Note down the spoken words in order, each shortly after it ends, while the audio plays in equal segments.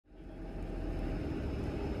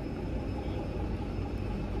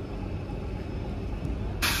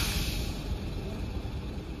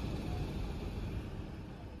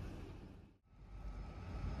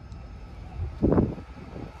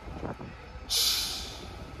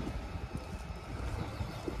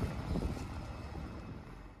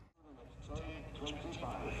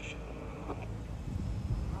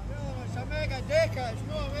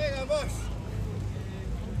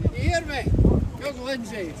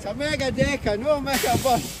Lindsay. It's a Megadekka, no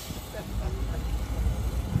Megabus.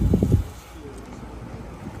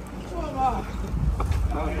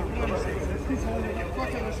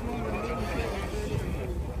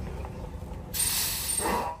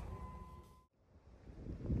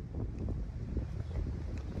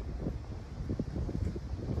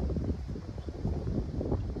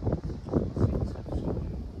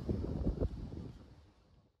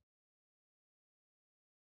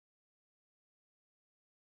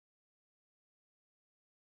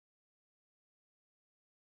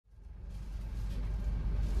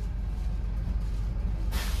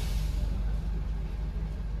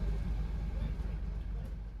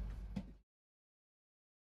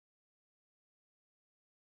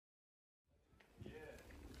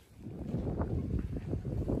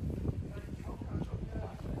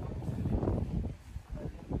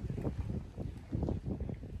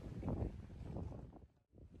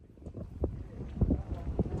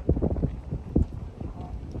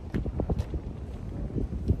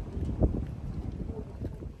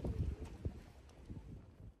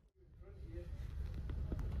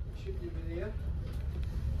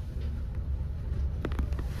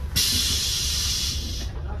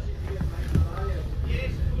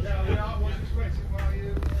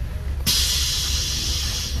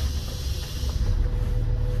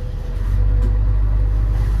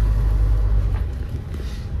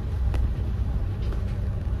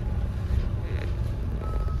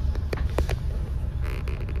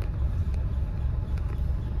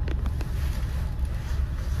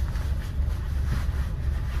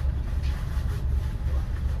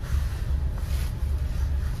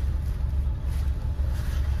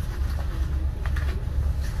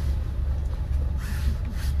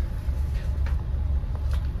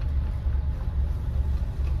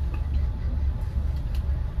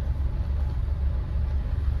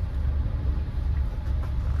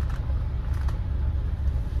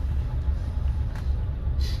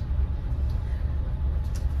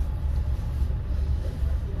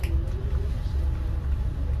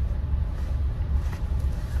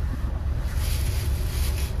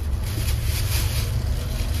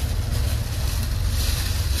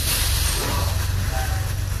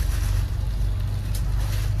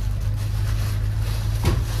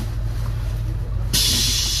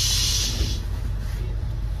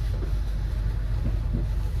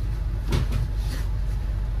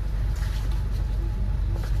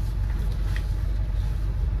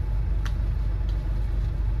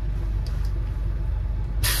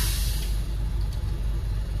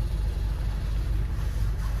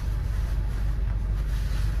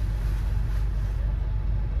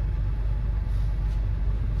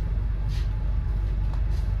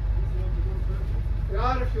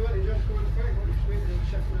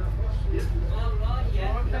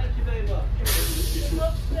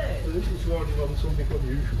 Something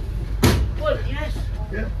unusual. Well, yes.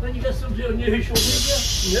 Yeah. When you got something unusual, did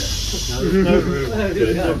you? Yeah. No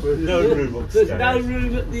room. No room upstairs. There's no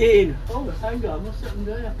room at the inn. Oh, hang on, what's happened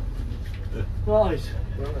there? Right.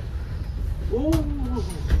 Ooh.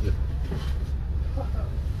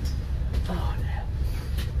 Oh, now.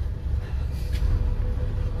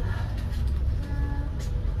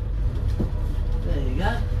 There you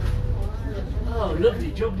go. Oh,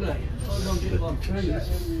 lovely jubbly. I'm going to get one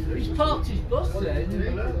through. He's parked his bus there, isn't he?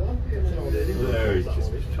 There he's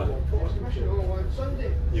just trying.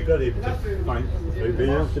 You've got to find being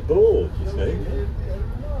able to board, you see.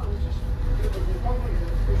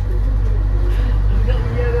 Have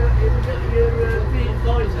you got your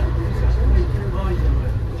visor?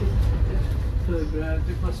 For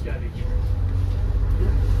the bus garage?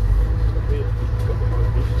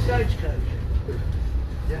 Stagecoach?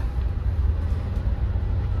 Yeah.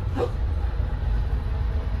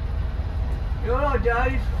 You alright,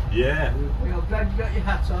 Dave? Yeah. I'm glad you got your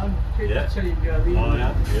hat on. Keep that team going. I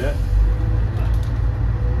am, yeah.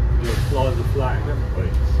 You'll fly the flag,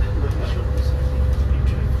 please.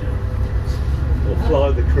 Or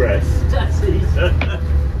fly the crest. That's easy.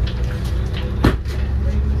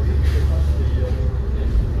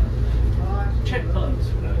 Checkpoints.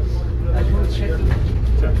 I just want to check them.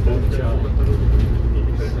 Checkpoint Charlie.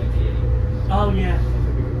 Oh, yeah.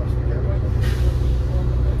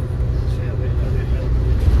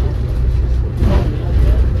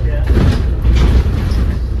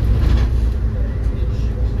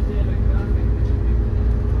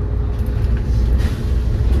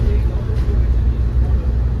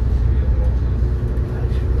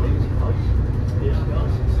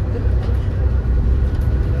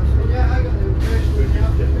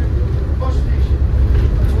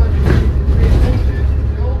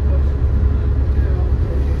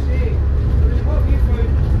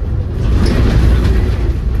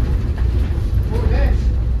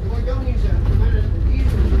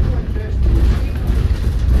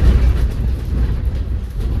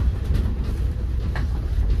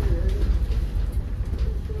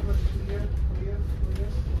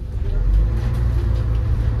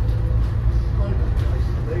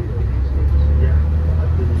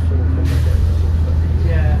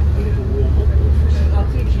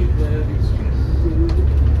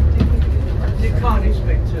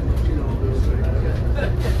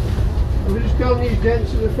 these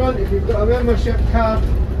gents in the front, if you've got a membership card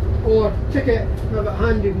or ticket, have it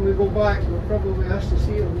handy when we go back. We'll probably ask to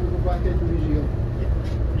see it when we go back into the museum.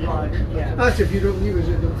 Right, yeah. That's if you don't leave us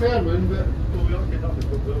at Dunfermline, but...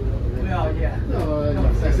 We are, yeah. No,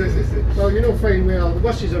 well, you know fine well, the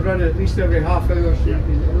buses are running at least every half hour, so you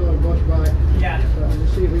can get another bus back. Yeah. So we'll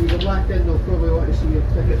see when you go back in, they'll probably want to see your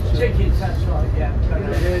tickets. So. Tickets, that's right, yeah.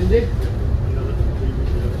 Handy.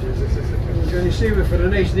 I was going to save it for a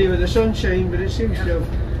nice day with the sunshine, but it seems to have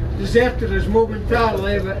deserted us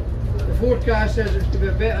momentarily, but the forecast says it's to be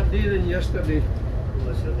a better day than yesterday.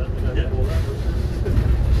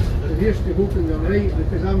 So here's to hoping they're right,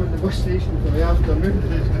 because I'm at the bus station for the afternoon.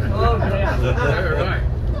 Oh, yeah. Right.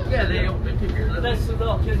 Yeah, they opened it. That's the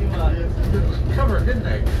lock anyway. Covered, didn't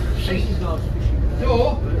they? Fishing guys fishing.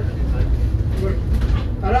 So, we're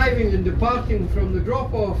arriving and departing from the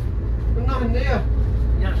drop-off. There's nothing there.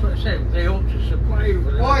 That's what I said. They ought to supply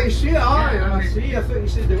over there. Oh, you see it? Yeah, I see. I thought you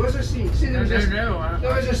said there was a seat. See, there was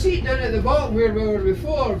a seat down at the bottom where we were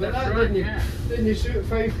before, but That's that right, didn't suit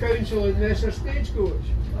Fife Council and Messer Stagecoach.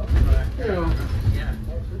 You know, Yeah.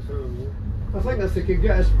 I think if they could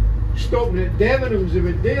get us stopping at Debenhams, they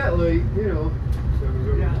would do it, like, you know.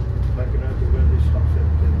 Yeah.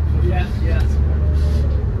 Yeah, yeah.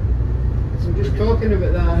 So just talking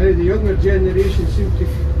about that, how the younger generation seem to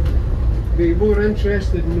be more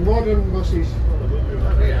interested in the modern buses.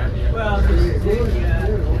 Yeah. Well, this is it, yeah.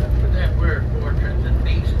 But then we're fortunate and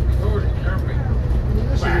decent before this, aren't we?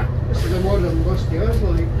 This is a modern bus to us,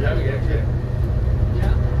 like. Yeah.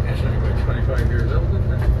 Yeah. That's only about 25 years old,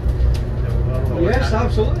 isn't it? Yes,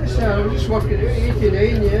 absolutely, sir. I was just working out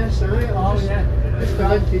 89, yes. Oh, yeah. Just a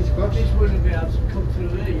vintage bus. This wouldn't be able to come through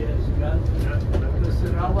here years ago. Because the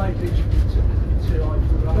railway bridge would be too high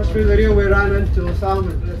for railway. That's where the railway ran into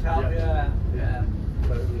Lethalman. Yeah.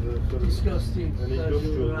 Disgusting.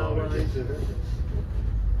 Railways.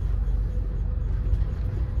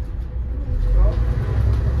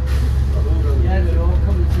 Yeah, they're all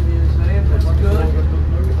coming to the museum. That's good.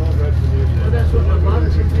 Well, that's what my mum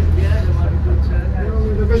said. Yeah, they had a good turnout. It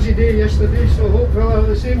was a busy day yesterday, so hopefully we'll have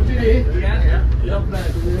the same today. Yeah, lovely.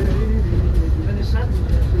 And the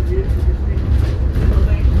Saturday is beautiful, isn't it? Well,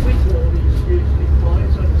 they quit all these usually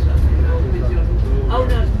quiet on the Saturday. They're all busy on. Oh,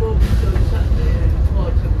 no, it's more busy on Saturday and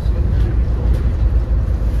quiet on the Sunday.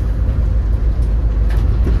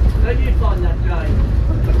 How do you find that day?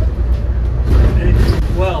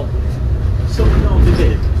 Well, sometimes it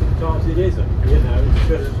is, sometimes it isn't. You know, it's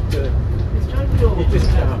just you just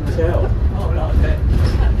can't tell. Oh, right.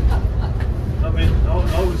 I mean, I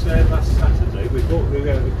was there last Saturday. We thought we were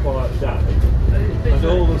going to be a quiet day, and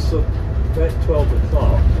all of a sudden, about 12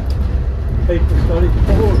 o'clock, people started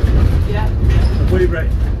pouring. Yeah. And we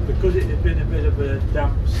reckon, because it had been a bit of a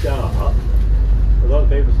damp start, a lot of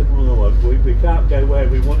people said, well, we can't go where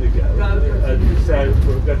we want to go, and so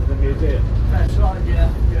we'll go to the museum. That's right, yeah.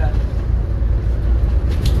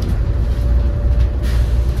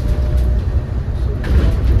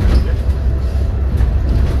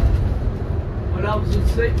 Well, I was in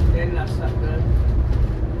Sydney then last Saturday.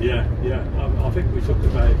 Yeah. I think we took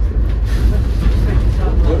about,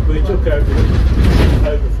 we took over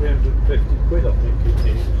 350 quid, I think,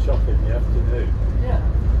 in shop in the afternoon. Yeah.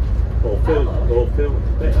 Or film,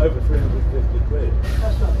 over 350 quid.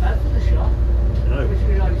 That's not bad for the shop. No. Which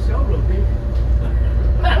we only sell rugby.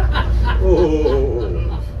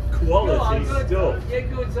 Oh, quality stuff. Yeah,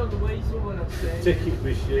 goods on the weasel when I'm saying. Ticket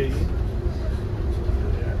machine.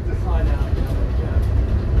 I know.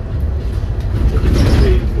 Ticket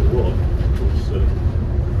machine for one.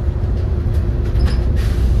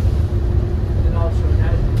 And also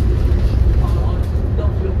now, I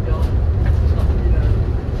don't feel bad.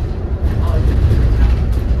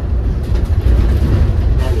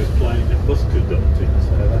 I was playing the bus conducting,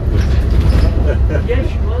 so that was... Yeah,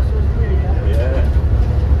 she was, wasn't she? Yeah.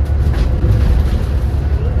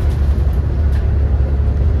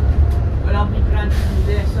 Well, I'll be granted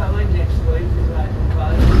the SOA next week as I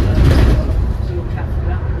to look after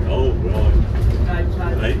that. Oh, right.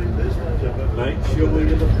 Make sure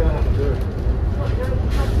you look after her.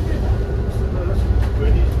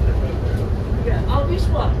 Yeah, oh, this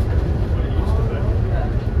one.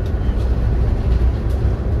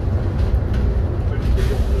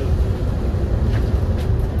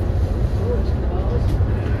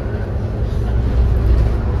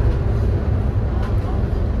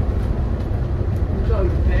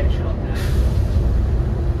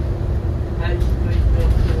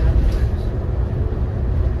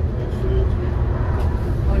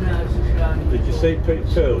 Did you see Pete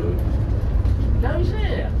Turley? No, he's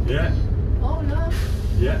here. Yeah. Oh no.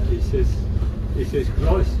 Yeah, he says He says,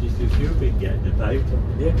 Christ, he says, you've been getting about,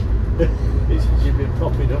 haven't you? He says, you've been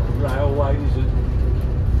popping up on railways and...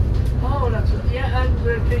 Oh, that's it. Yeah, and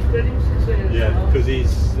Keith Billings is there. Yeah, because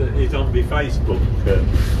he's on my Facebook thing.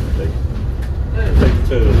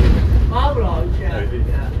 Oh, right,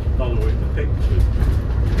 yeah. Following the pictures.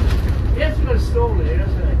 He hasn't got a stall here,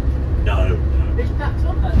 has he? No. He's packed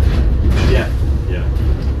up, hasn't he? Yeah, yeah.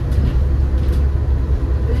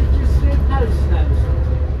 Is it just through post now or something?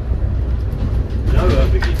 No, I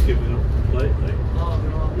think he's given up completely. Oh,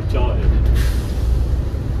 right. Retired.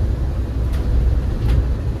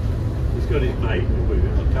 He's got his mate with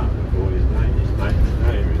him. I can't remember what his name is. Mate's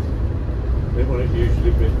name is. Then when it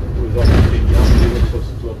usually was obviously young, he was supposed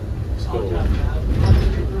to school. I don't know.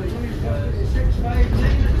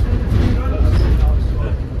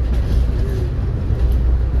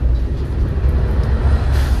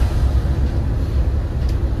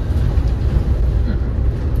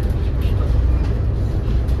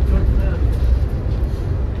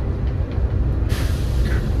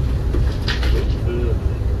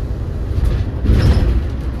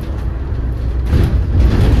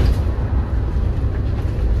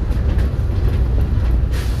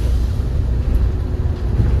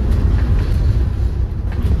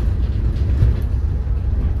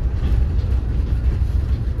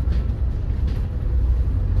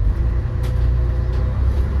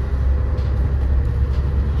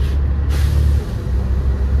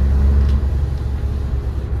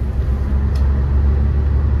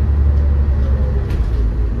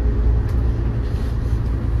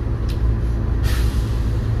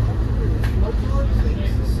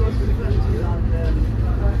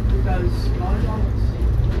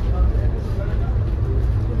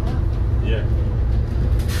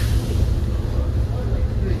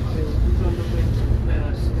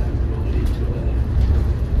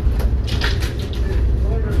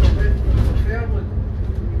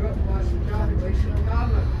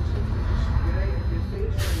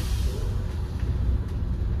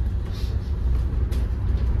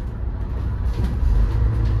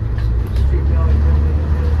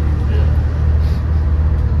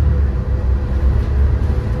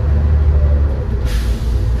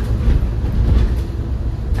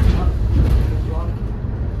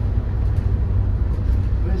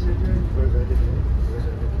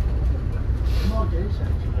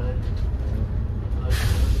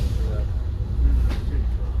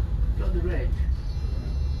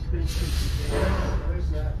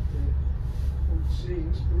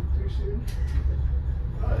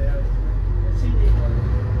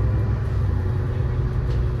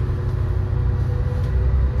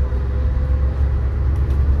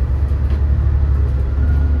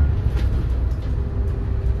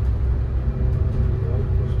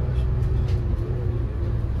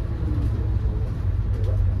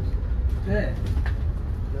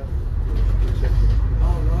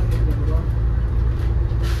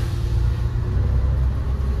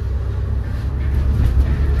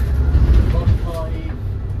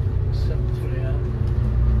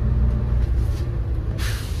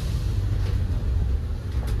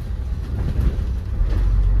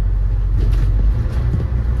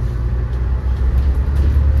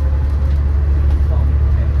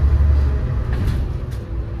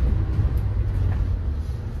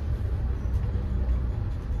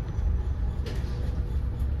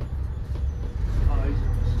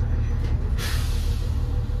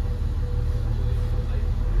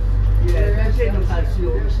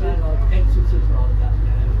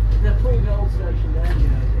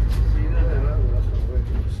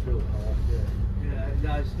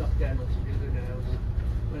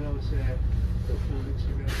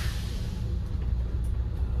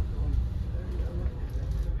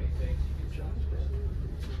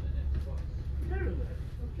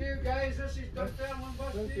 Okay, guys, this is Dunfermline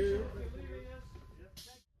Bus Station.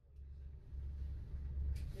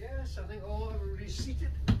 Yes, I think all everybody's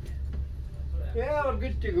seated. Yeah, we're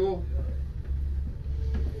good to go.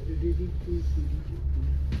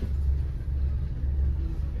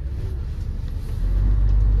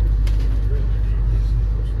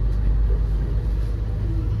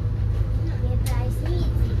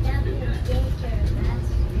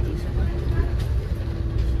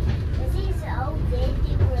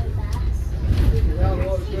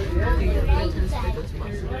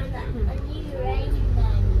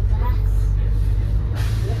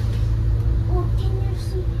 Oh, can you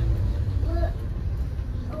see?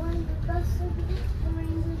 Oh, and the bus will be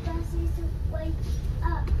going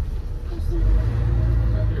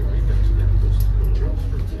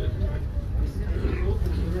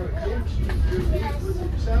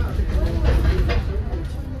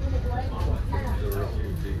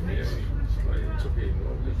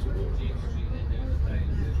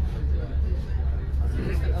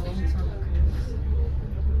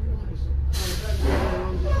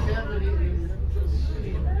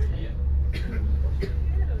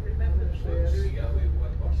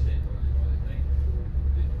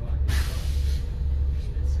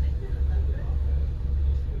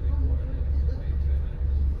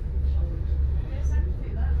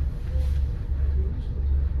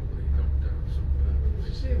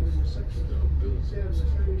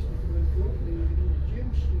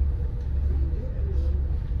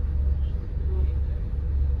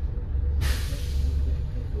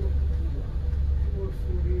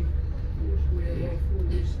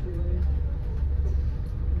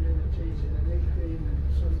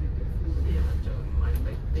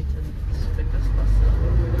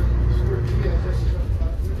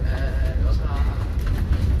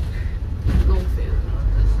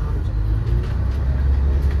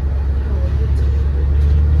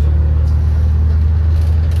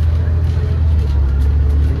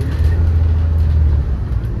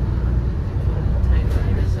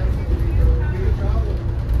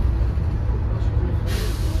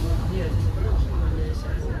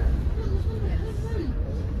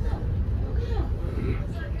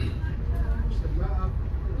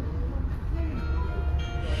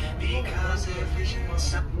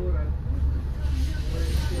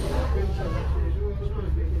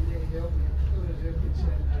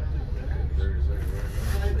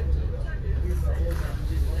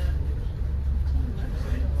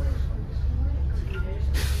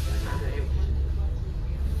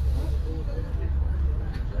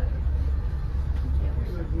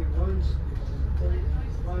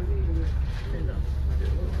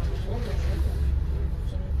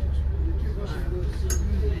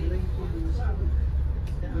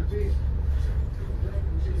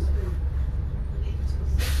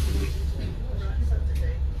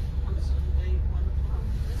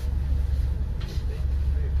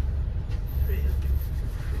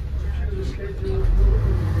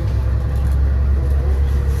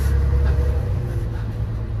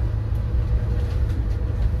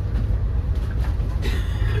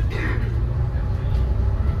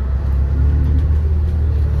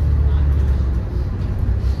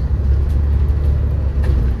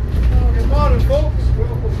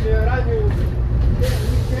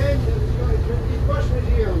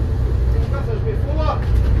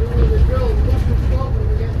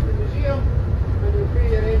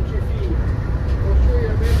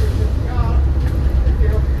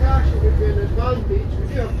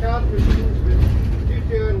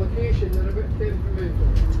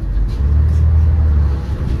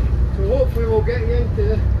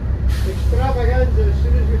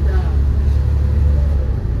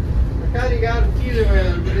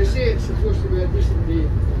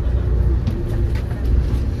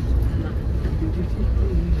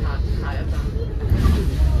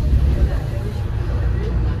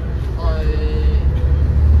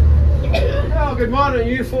Good morning,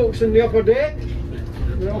 you folks in the upper deck.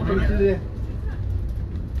 Welcome to the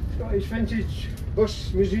Scottish Vintage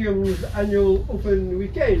Bus Museum's annual open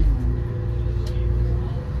weekend.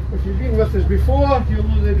 If you've been with us before, you'll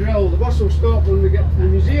know the drill. The bus will stop when we get to the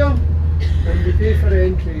museum and we pay for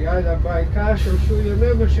entry, either by cash or show your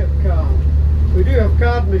membership card. We do have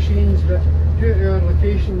card machines, but due to our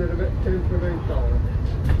location they're a bit temperamental.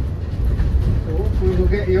 So hopefully we'll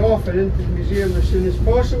get you off and into the museum as soon as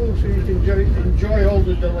possible so you can enjoy all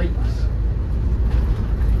the delights.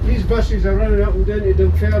 These buses are running up and down to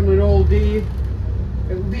Dunfermline all day,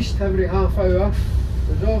 at least every half hour.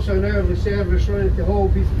 There's also an hourly service running to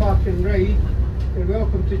Holbeath Park and Ride. You're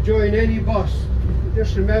welcome to join any bus.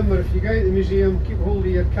 Just remember, if you go out to the museum, keep hold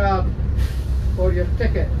of your card or your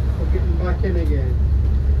ticket for getting back in again.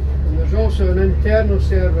 And there's also an internal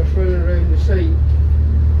service running around the site.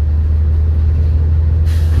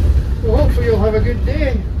 So hopefully you'll have a good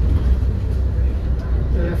day.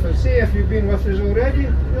 And if I say if you've been with us already,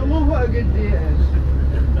 you'll know what a good day it is.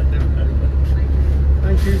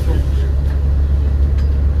 Thank you folks.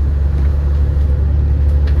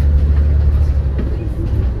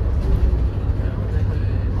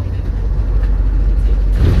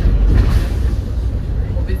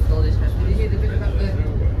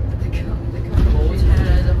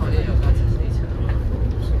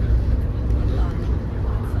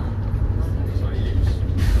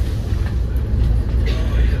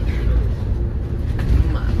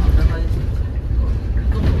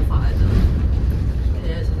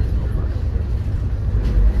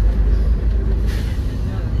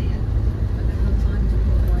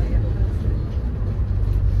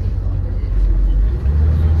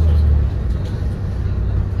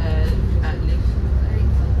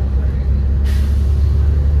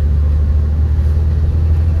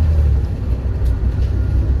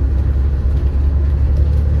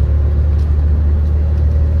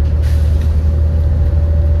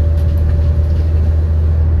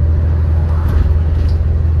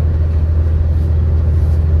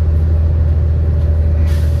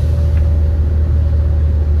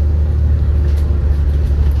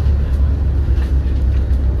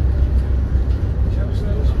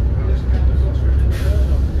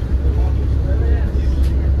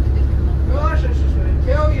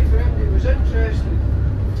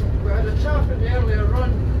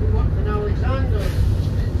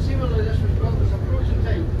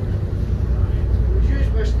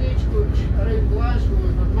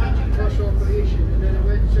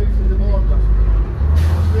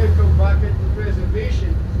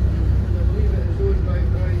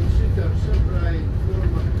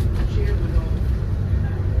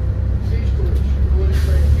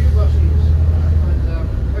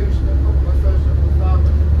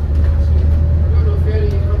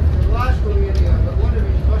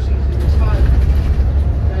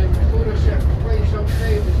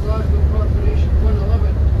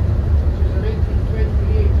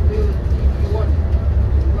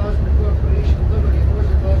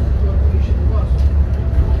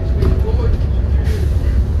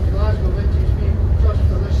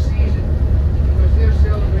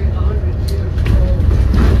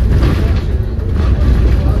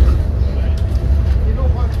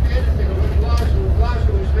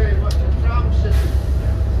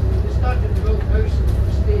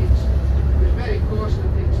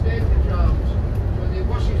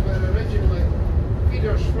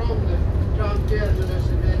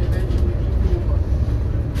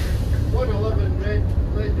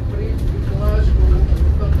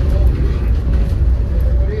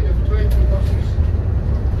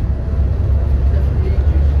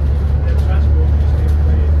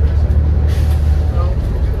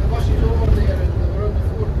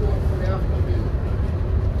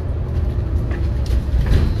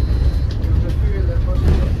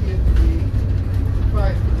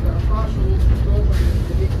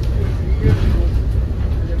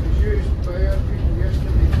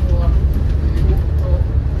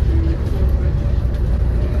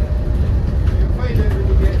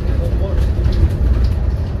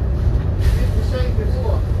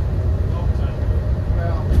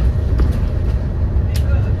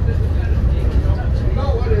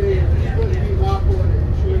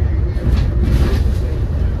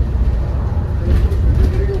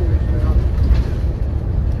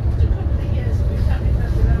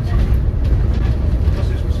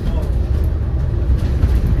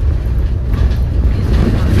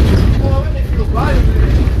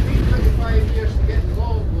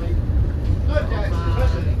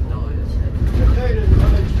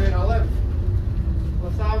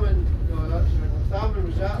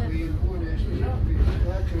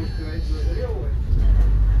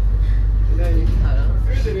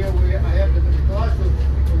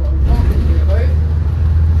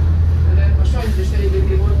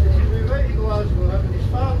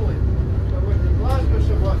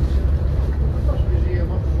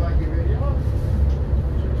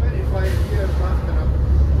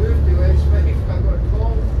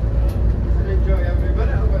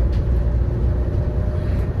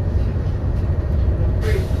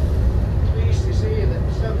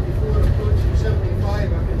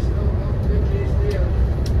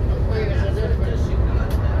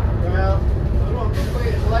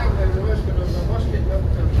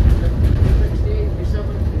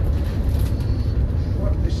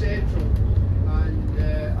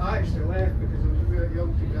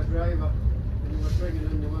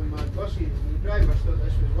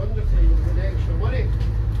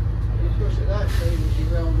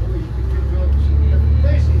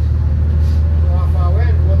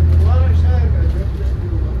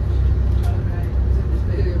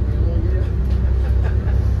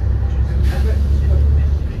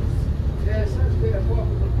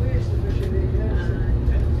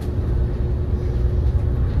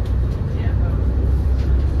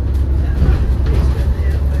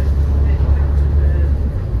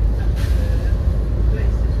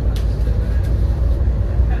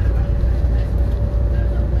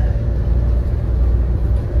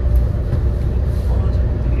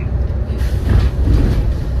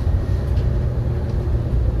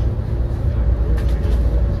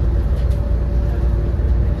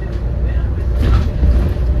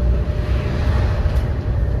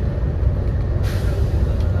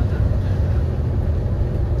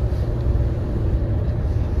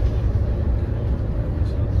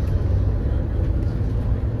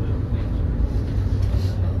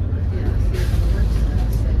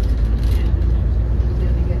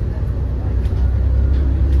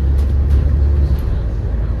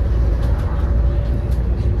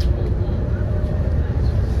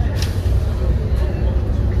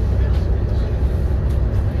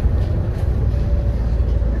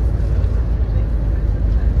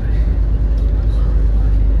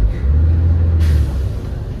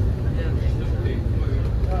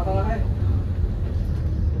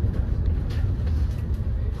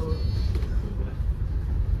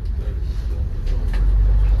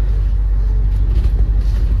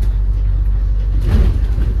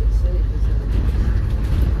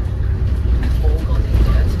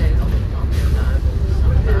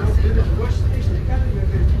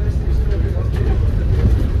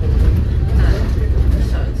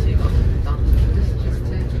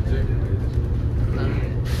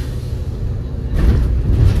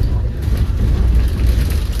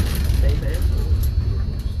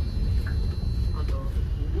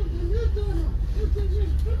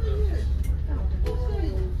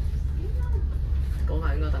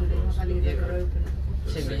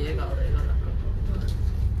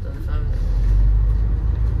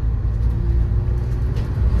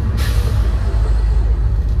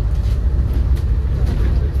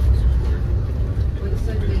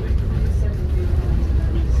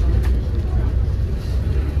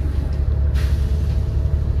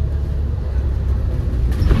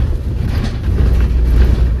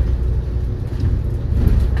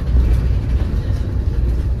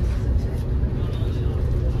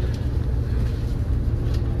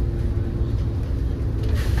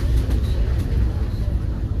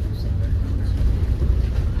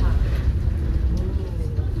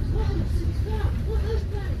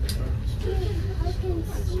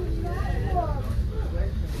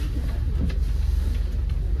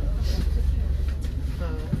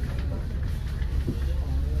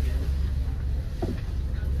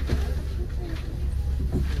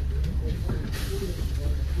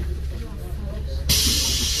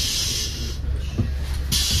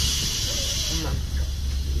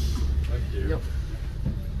 Yep.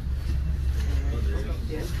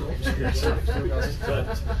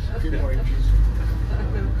 A few more inches.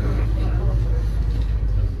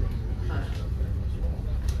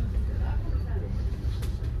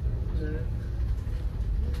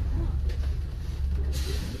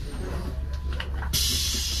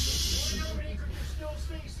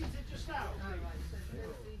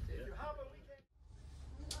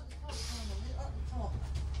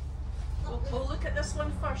 We'll look at this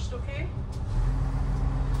one first, okay?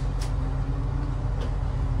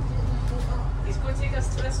 He's going to take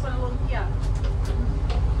us to this one along here.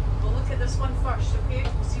 We'll look at this one first, okay?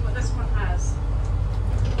 We'll see what this one has.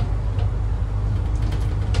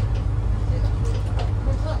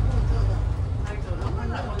 I don't know where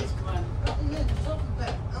that one's going.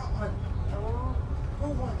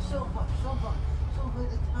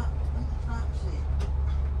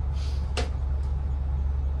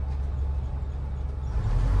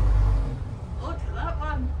 Look at that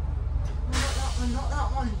one. Not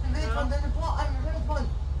that one. The red No. one's in the bottom, the red one.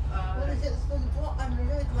 What is it? It's in the bottom, the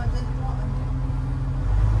red one's in the bottom.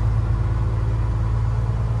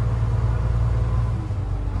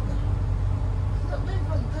 The red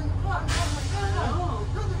one's in the bottom, no, the red one. Oh.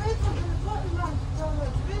 No, the red one's in the bottom, man. No, the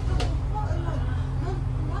red one's in the bottom, man. No,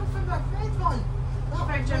 one from that red one. That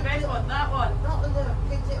Found your red one, that one. That one there,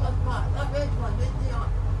 can take us back. That red one, right there.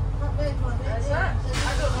 That red one, right Is there. it?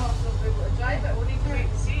 I don't know if we'll be able to drive it. We'll need to wait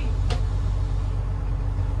and see.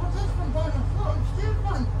 What's this one down the floor? It's still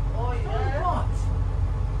one. Oh, yeah. What?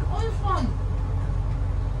 Orange one.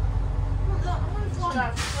 What's that orange one?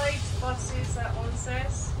 Strathclyde buses, that one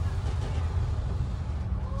says.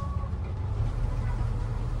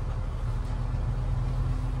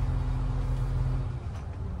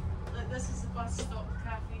 Look, this is the bus stop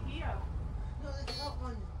cafe here. No, it's that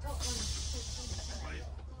one. That one.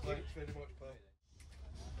 Thanks very much, pal.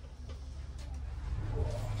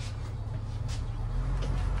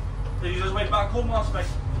 Did you just went back home last night?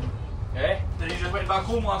 Eh? Did you just went back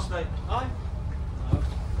home last night? Aye.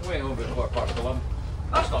 I went over to Port Cumberland.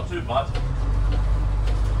 That's not too bad.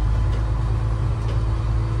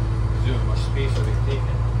 Presuming my space will be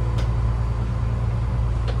taken.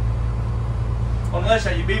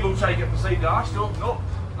 Unless you'd be able to try to get beside the arse, nope, nothing. Nope,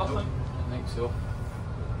 I don't think so.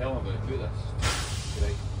 Hell, I'm going to do this.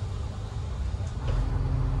 Right.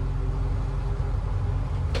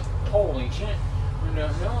 Holy shit.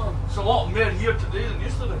 No. It's a lot more here today than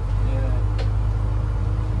yesterday. Yeah.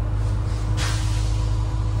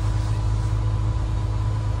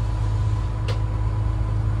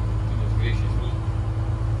 Goodness gracious me.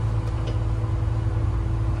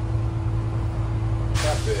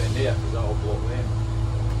 Can't put it in there because that'll block them.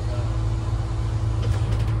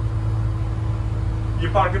 You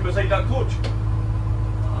parking beside that coach?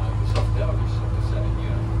 I'll just have to sit in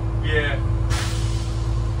here. Yeah.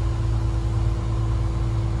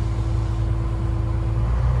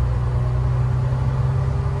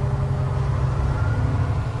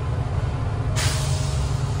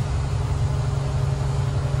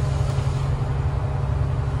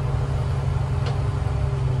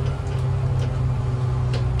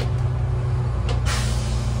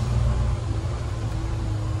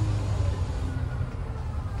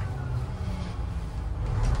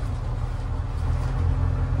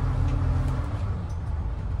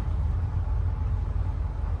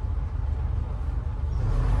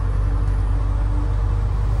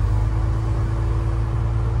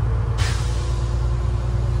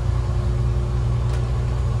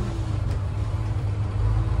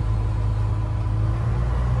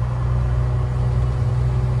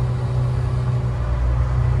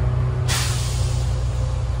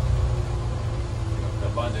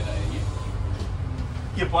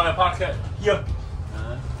 You plan to park it here?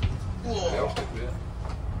 Whoa.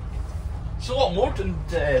 It's a lot more than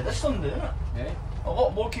this Sunday, isn't it? Eh? A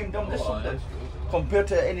lot more came down this Oh, Sunday it is. compared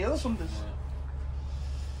to any other Sundays. Yeah.